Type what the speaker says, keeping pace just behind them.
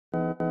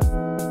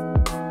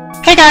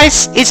Hey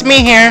guys, it's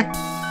me here.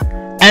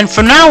 And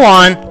from now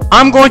on,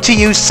 I'm going to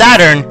use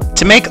Saturn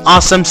to make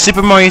awesome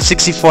Super Mario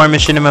 64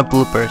 Machinima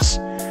bloopers.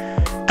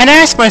 And I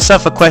asked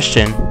myself a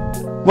question.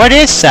 What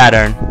is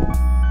Saturn?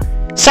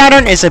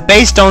 Saturn is a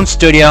base-owned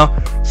studio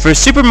for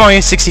Super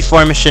Mario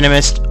 64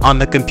 Machinimist on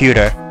the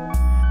computer.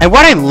 And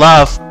what I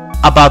love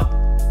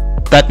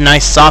about that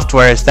nice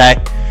software is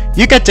that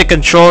you get to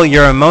control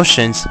your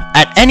emotions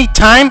at any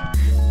time,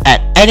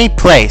 at any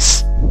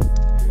place.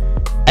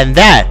 And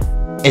that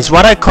is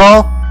what I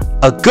call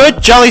a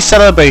good jolly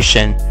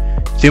celebration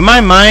through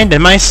my mind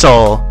and my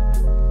soul.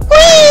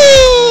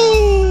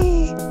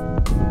 Whee!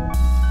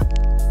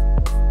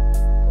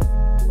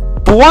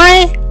 But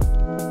why?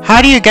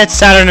 How do you get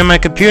Saturn in my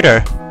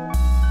computer?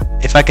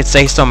 If I could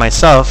say so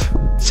myself.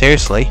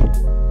 Seriously.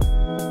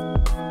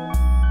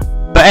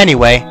 But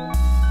anyway,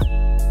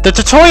 the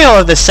tutorial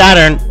of the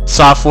Saturn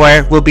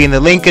software will be in the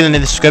link in the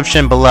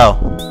description below.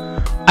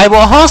 I will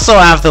also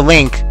have the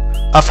link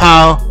of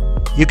how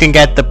you can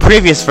get the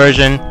previous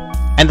version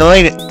and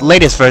the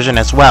latest version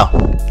as well.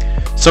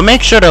 So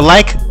make sure to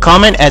like,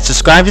 comment, and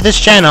subscribe to this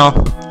channel.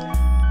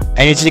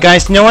 And as you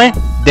guys know it,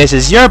 this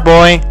is your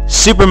boy,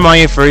 Super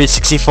Mario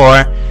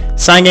 64,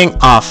 signing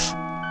off.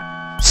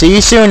 See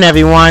you soon,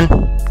 everyone.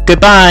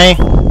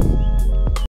 Goodbye.